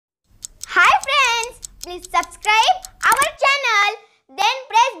please subscribe our channel, then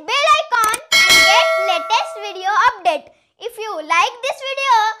press bell icon and get latest video update. If you like this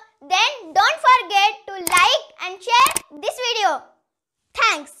video, then don't forget to like and share this video.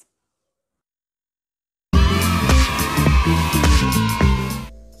 Thanks.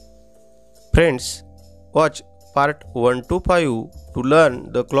 Friends, watch part 1 to 5 to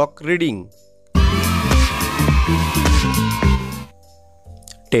learn the clock reading.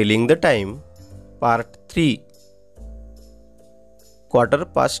 Telling the time, part 3. Quarter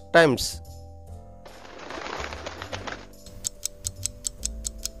past times.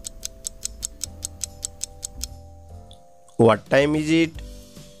 What time is it?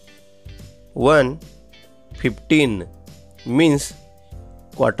 1:15 means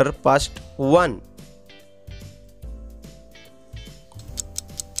quarter past 1.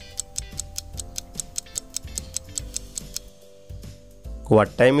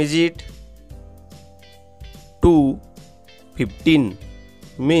 What time is it? 2:15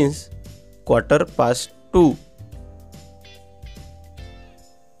 means quarter past 2.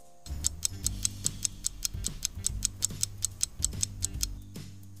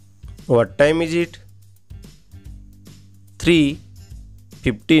 What time is it?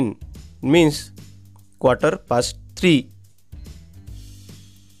 3:15 means quarter past 3.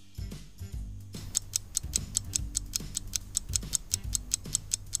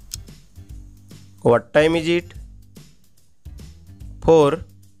 What time is it?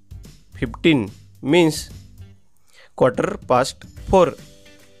 4:15 means quarter past 4.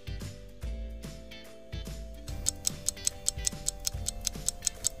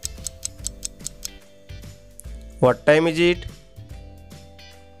 What time is it?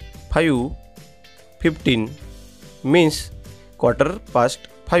 5:15 means quarter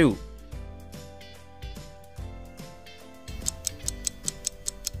past 5.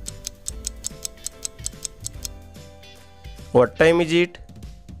 What time is it?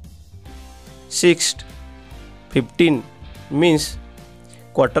 6:15 means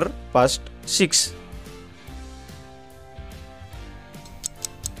quarter past 6.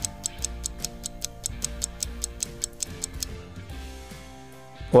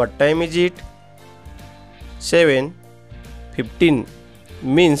 What time is it? 7:15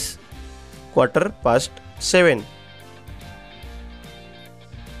 means quarter past 7.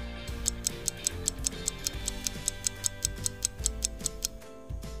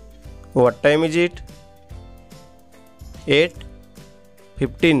 What time is it?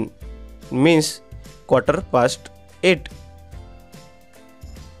 8:15 means quarter past 8.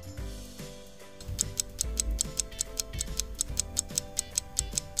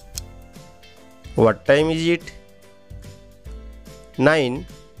 What time is it?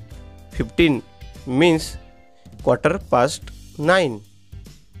 9:15 means quarter past 9.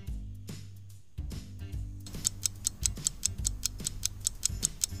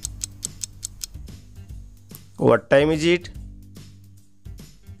 What time is it?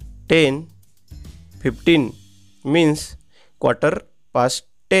 10:15 means quarter past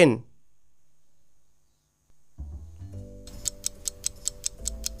 10.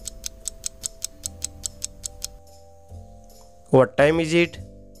 What time is it?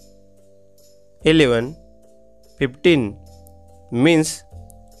 11:15 means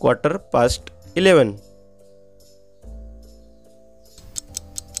quarter past 11.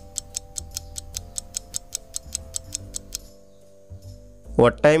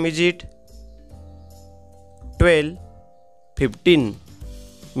 What time is it? 12:15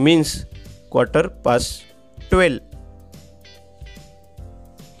 means quarter past 12.